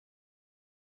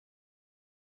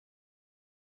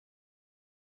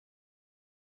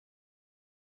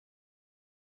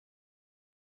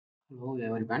Hello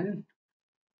everyone.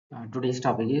 Today's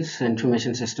topic is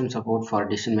information system support for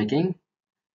decision making.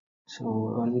 So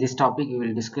on this topic we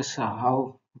will discuss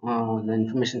how the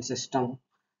information system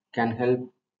can help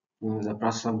the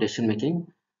process of decision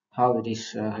making, how it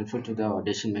is helpful to the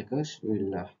decision makers. We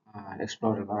will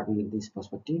explore regarding this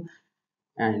perspective.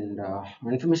 And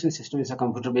information system is a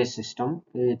computer-based system.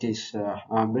 It is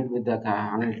built with the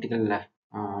analytical data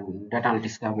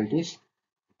analytics capabilities,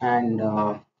 and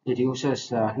it uses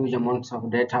huge amounts of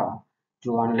data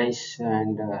to analyze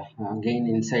and gain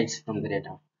insights from the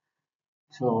data.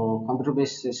 So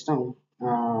computer-based system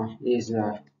is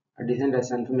designed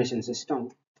as an information system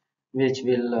which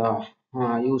will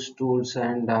use tools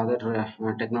and other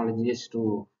technologies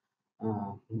to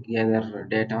uh, gather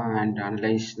data and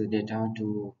analyze the data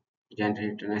to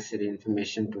generate necessary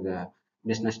information to the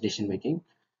business decision making,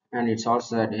 and it solves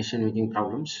the decision making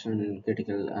problems in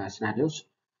critical scenarios.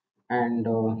 And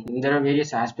there are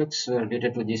various aspects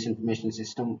related to this information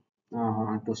system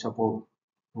to support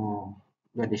uh,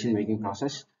 the decision making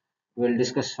process. We'll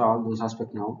discuss all those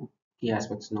aspects now, key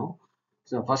aspects now.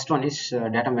 So first one is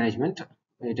data management.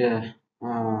 It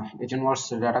involves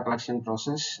the data collection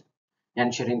process,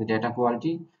 ensuring the data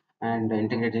quality and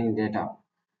integrating data.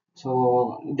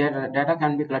 So data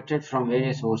can be collected from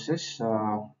various sources.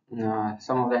 Some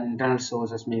of the internal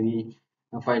sources may be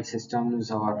file systems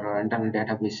or internal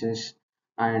databases,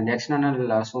 and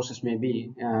external sources may be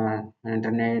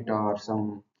internet or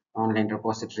some online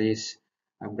repositories,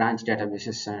 branch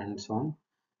databases, and so on.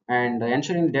 And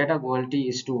ensuring data quality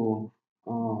is to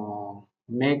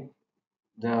make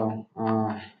the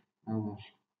uh,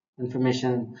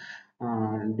 information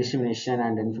dissemination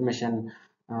and information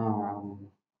um,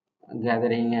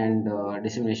 gathering and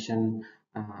dissemination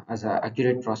as an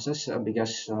accurate process,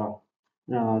 because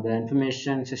the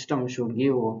information system should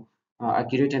give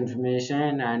accurate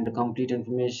information and complete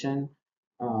information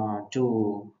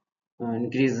to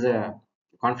increase the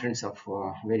confidence of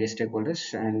various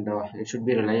stakeholders, and it should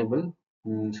be reliable.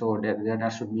 So data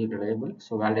should be reliable,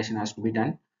 so validation has to be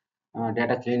done,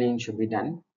 data cleaning should be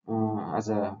done as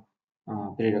a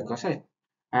prerequisite.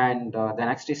 And the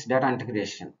next is data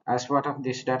integration. As part of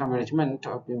this data management,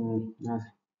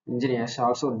 engineers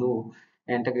also do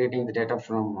integrating the data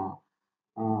from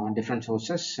different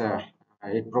sources.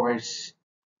 It provides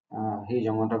huge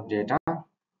amount of data,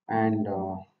 and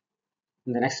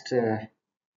in the next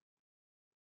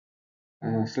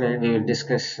slide we will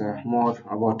discuss more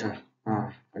about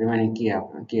remaining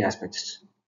key aspects.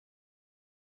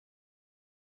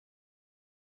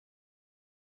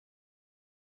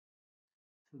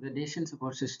 So the decision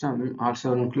support system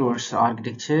also includes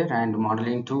architecture and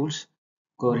modeling tools,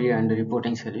 query and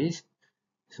reporting service.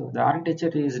 So the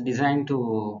architecture is designed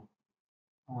to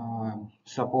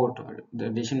support the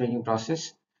decision making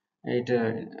process. It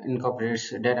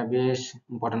incorporates database,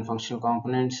 important functional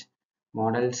components,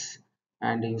 models,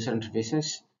 and user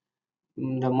interfaces.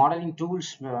 The modeling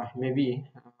tools may be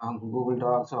Google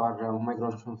Docs or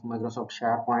Microsoft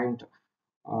SharePoint,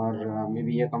 or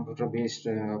maybe a computer-based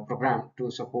program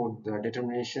to support the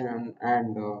determination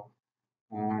and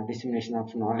dissemination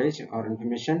of knowledge or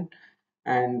information.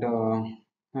 And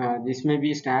this may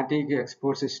be static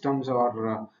export systems,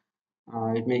 or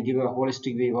it may give a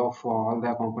holistic view of all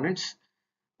the components.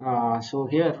 So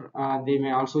here they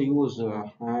may also use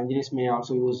engineers may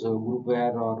also use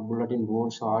groupware or bulletin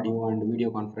boards, audio and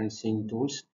video conferencing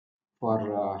tools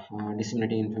for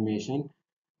disseminating information.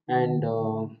 And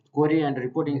query and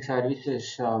reporting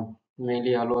services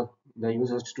mainly allow the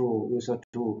user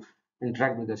to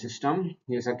interact with the system.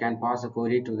 User can pass a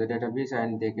query to the database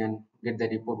and they can get the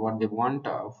report what they want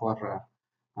for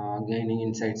gaining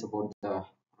insights about the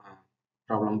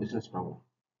business problem.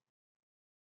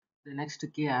 The next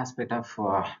key aspect of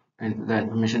the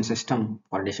information system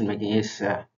for decision making is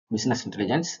business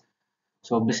intelligence.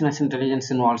 So business intelligence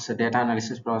involves a data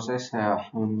analysis process,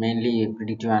 mainly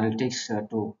predictive analytics,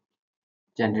 to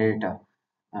generate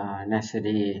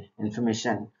necessary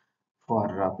information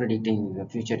for predicting the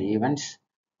future events.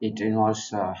 It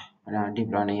involves deep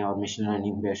learning or machine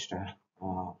learning based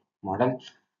model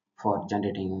for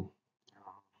generating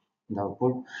the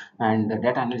output, and the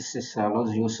data analysis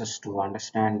allows users to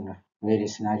understand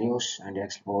various scenarios and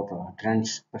explore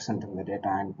trends present in the data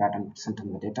and patterns present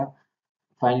in the data.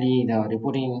 Finally, the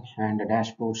reporting and the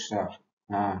dashboards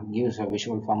gives a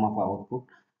visual form of output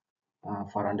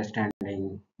for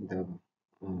understanding the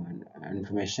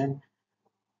information.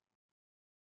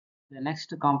 The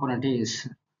next component is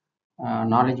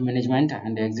knowledge management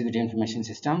and executive information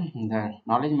system. The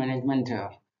knowledge management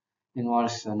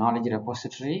involves a knowledge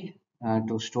repository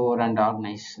to store and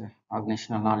organize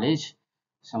organizational knowledge,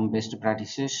 some best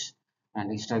practices,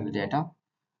 and historical data.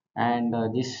 And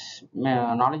this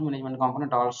knowledge management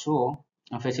component also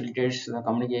facilitates the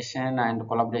communication and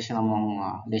collaboration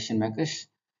among decision makers.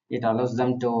 It allows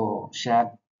them to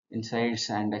share insights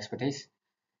and expertise.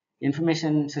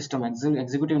 Information system,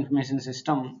 executive information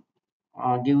system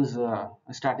gives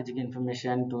strategic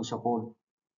information to support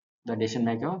the decision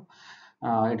maker.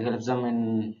 It helps them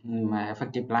in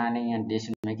effective planning and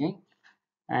decision making.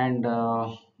 And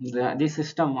this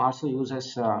system also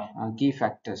uses key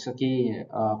factors, so key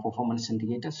performance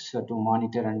indicators to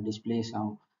monitor and display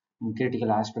some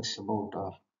critical aspects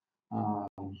about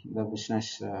the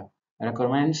business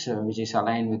requirements, which is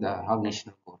aligned with the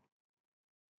organizational goal.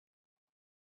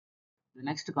 The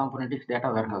next component is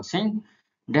data warehousing.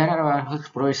 Data warehouse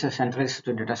provides a centralized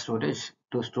data storage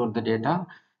to store the data,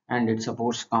 and it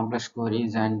supports complex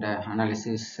queries and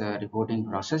analysis reporting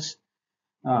process.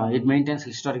 It maintains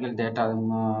historical data,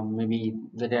 maybe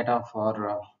the data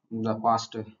for the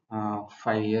past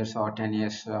 5 years or 10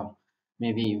 years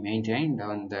may be maintained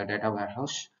on the data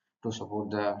warehouse to support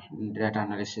the data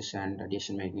analysis and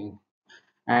decision making.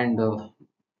 And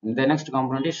the next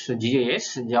component is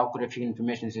GIS, Geographic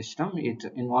Information System. It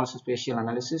involves spatial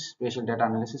analysis, spatial data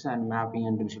analysis, and mapping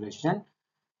and visualization.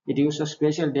 It uses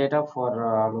spatial data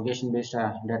for location-based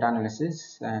data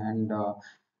analysis, and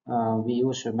we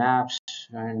use maps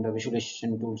and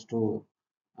visualization tools to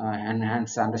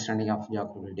enhance understanding of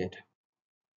geographical data.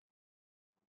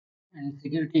 And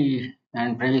security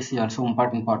and privacy are also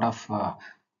important part of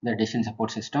the decision support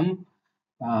system.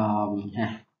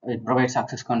 Yeah, it provides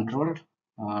access control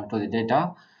to the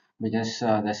data because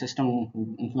the system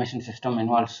information system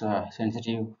involves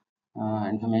sensitive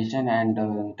information, and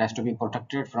it has to be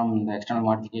protected from the external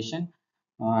modification.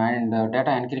 And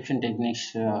data encryption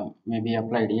techniques may be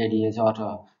applied, ADS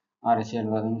or RSA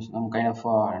algorithms, some kind of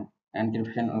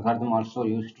encryption algorithm also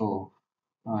used to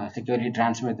securely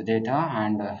transmit the data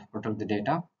and protect the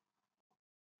data.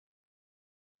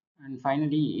 And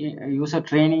finally, user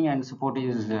training and support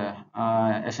is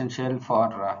essential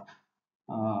for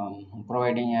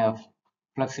providing a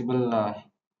flexible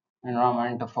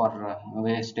environment for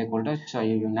various stakeholders. So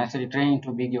necessary training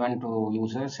to be given to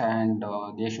users, and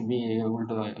they should be able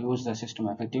to use the system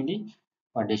effectively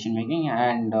for decision making.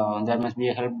 And there must be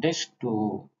a help desk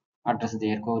to address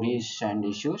their queries and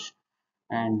issues.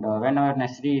 And whenever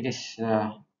necessary, it is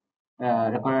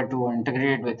required to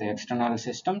integrate with external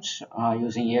systems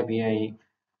using API,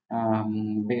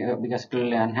 because it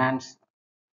will enhance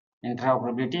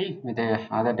interoperability with the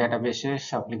other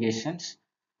databases applications.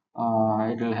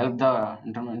 It will help the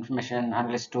information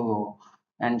analyst to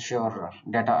ensure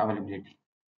data availability.